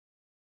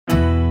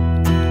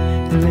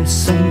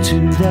Listen to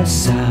the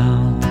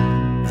sound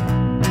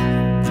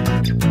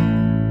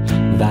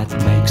that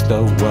makes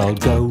the world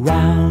go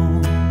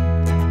round.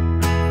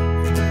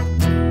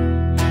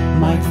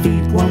 My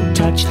feet won't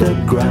touch the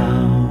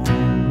ground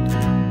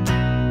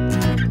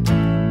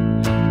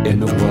in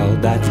the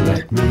world that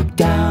let me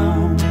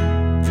down.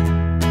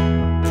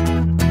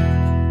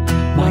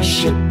 My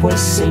ship was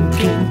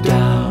sinking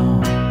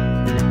down.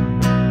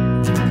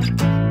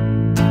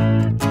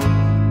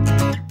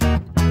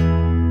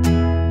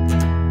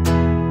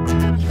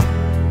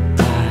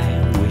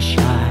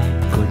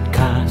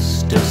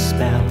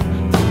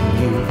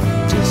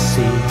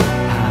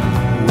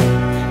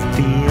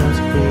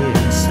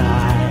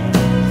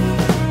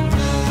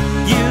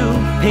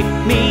 Pick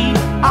me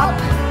up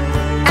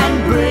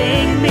and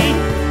bring me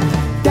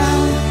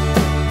down,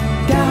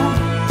 down,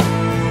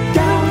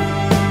 down,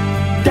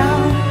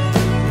 down,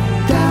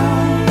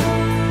 down.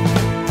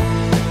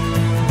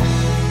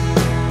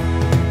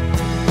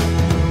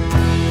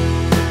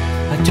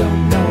 I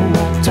don't know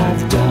what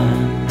I've done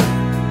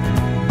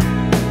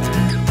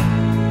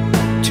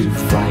to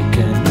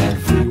frighten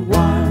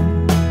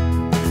everyone.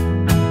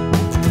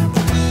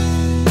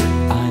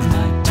 I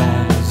might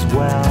as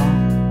well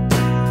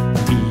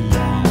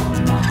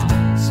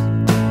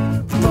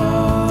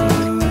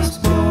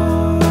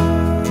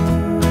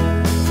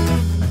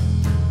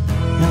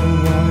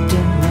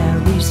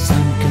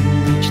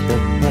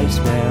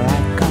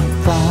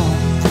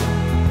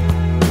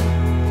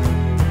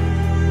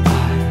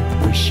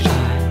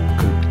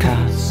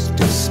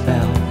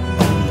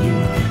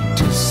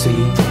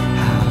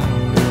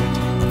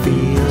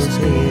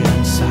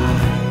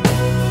inside.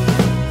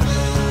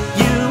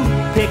 You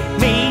pick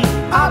me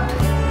up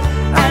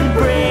and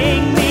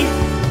bring me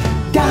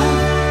down,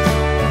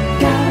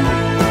 down,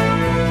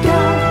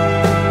 down,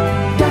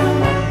 down,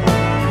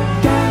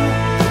 down.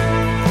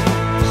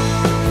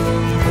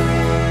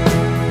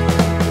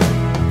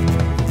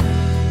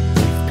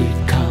 We've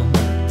become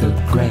the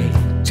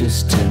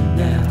greatest and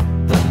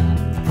never,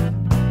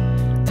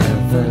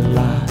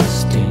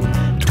 everlasting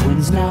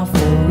twins now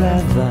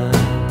forever.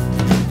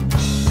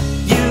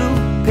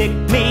 Pick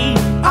me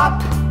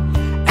up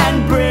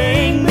and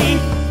bring me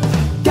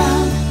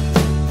down,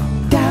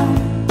 down,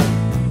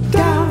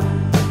 down,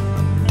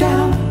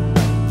 down,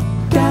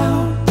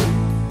 down.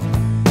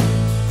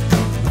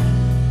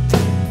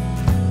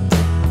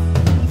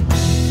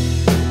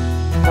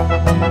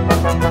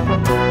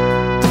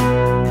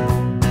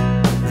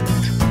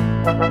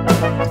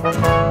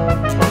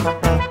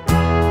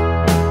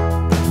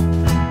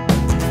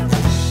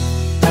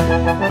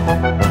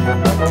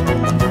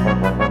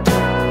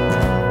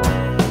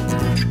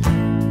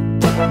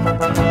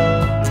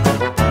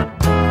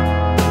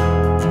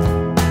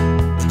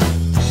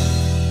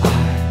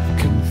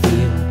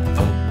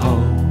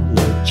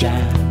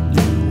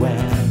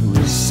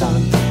 January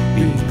sun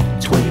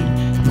between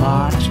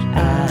March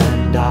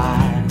and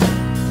I.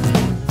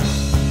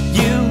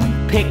 You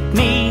pick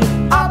me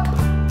up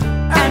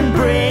and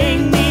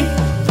bring me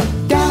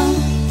down,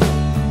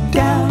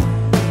 down.